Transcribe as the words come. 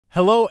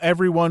Hello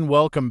everyone,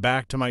 welcome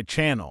back to my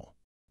channel.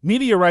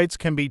 Meteorites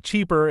can be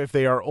cheaper if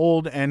they are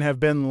old and have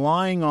been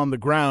lying on the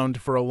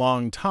ground for a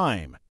long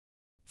time.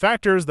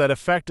 Factors that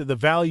affect the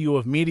value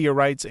of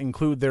meteorites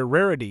include their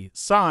rarity,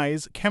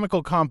 size,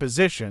 chemical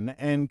composition,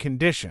 and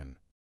condition.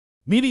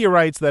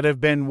 Meteorites that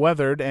have been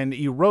weathered and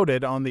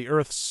eroded on the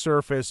Earth's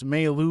surface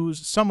may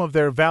lose some of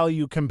their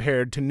value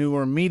compared to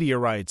newer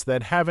meteorites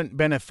that haven't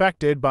been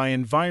affected by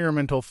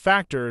environmental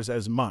factors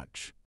as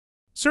much.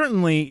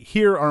 Certainly,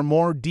 here are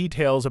more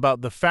details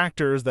about the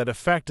factors that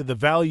affect the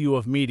value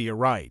of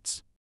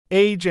meteorites.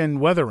 Age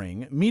and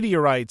weathering.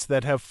 Meteorites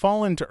that have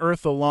fallen to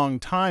Earth a long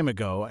time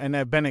ago and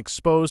have been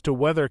exposed to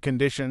weather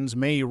conditions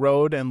may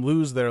erode and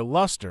lose their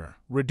luster,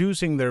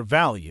 reducing their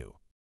value.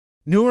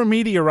 Newer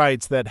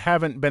meteorites that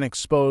haven't been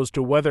exposed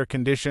to weather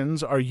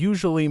conditions are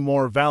usually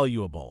more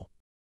valuable.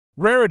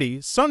 Rarity.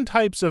 Some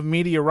types of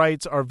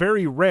meteorites are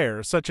very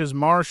rare, such as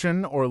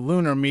Martian or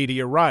lunar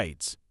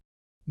meteorites.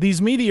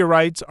 These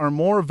meteorites are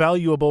more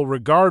valuable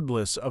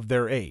regardless of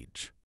their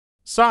age.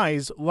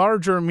 Size.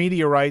 Larger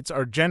meteorites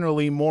are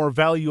generally more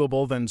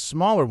valuable than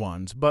smaller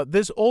ones, but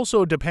this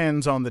also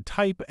depends on the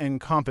type and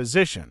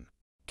composition.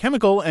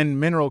 Chemical and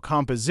mineral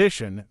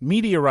composition.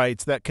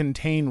 Meteorites that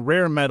contain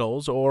rare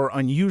metals or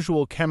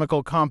unusual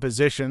chemical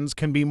compositions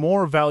can be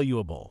more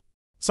valuable.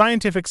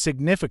 Scientific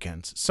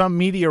significance. Some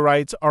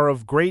meteorites are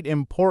of great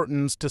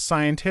importance to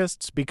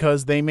scientists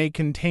because they may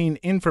contain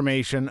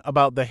information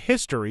about the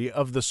history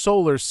of the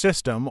solar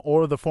system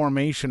or the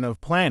formation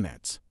of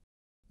planets.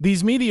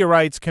 These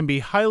meteorites can be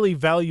highly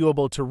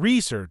valuable to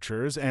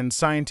researchers and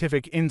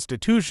scientific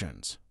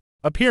institutions.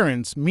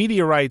 Appearance.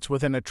 Meteorites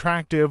with an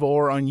attractive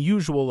or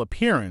unusual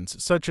appearance,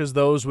 such as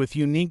those with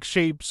unique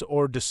shapes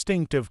or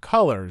distinctive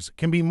colors,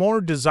 can be more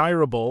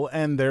desirable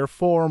and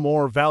therefore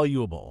more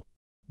valuable.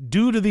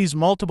 Due to these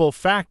multiple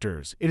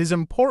factors, it is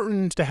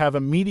important to have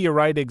a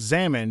meteorite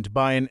examined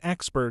by an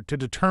expert to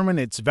determine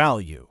its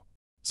value.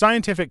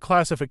 Scientific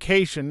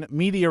classification.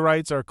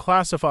 Meteorites are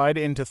classified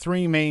into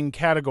three main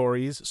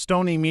categories: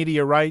 stony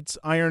meteorites,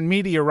 iron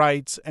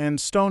meteorites,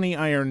 and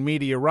stony-iron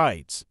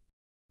meteorites.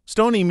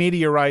 Stony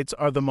meteorites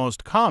are the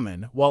most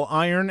common, while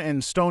iron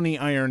and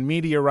stony-iron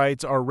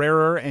meteorites are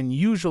rarer and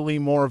usually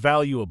more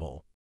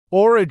valuable.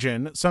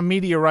 Origin. Some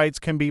meteorites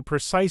can be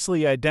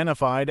precisely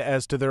identified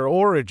as to their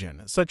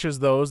origin, such as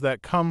those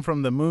that come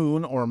from the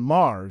Moon or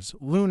Mars.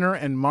 Lunar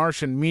and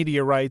Martian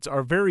meteorites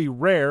are very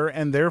rare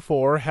and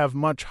therefore have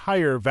much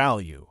higher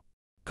value.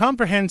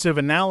 Comprehensive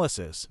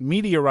analysis.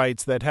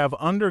 Meteorites that have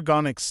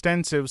undergone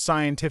extensive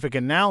scientific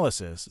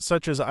analysis,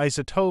 such as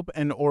isotope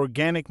and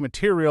organic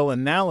material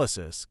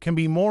analysis, can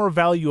be more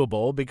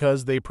valuable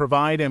because they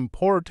provide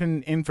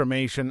important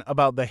information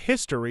about the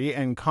history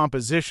and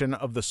composition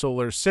of the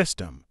solar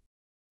system.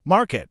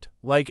 Market.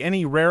 Like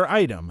any rare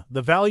item,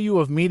 the value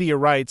of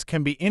meteorites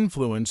can be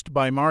influenced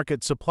by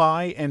market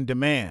supply and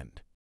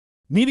demand.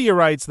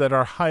 Meteorites that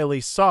are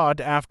highly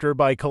sought after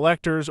by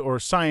collectors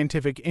or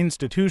scientific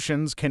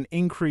institutions can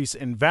increase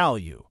in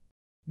value.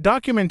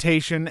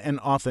 Documentation and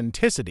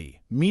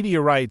authenticity.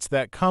 Meteorites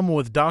that come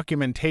with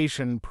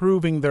documentation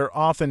proving their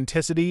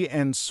authenticity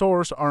and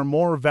source are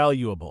more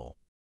valuable.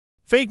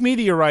 Fake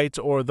meteorites,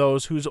 or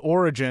those whose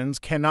origins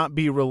cannot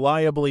be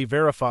reliably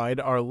verified,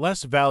 are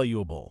less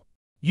valuable.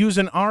 Use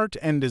in art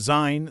and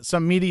design.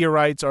 Some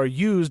meteorites are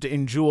used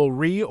in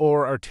jewelry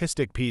or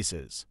artistic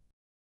pieces.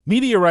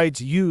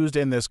 Meteorites used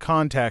in this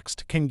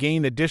context can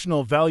gain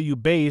additional value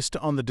based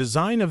on the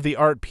design of the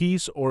art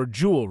piece or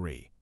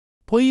jewelry.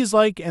 Please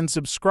like and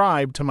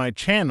subscribe to my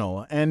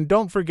channel, and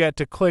don't forget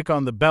to click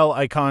on the bell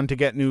icon to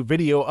get new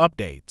video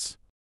updates.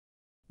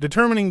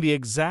 Determining the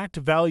exact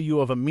value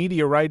of a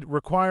meteorite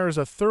requires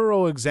a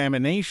thorough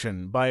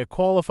examination by a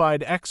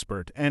qualified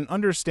expert and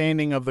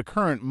understanding of the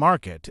current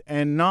market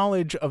and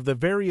knowledge of the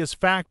various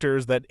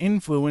factors that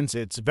influence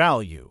its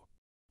value.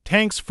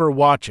 Thanks for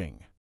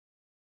watching.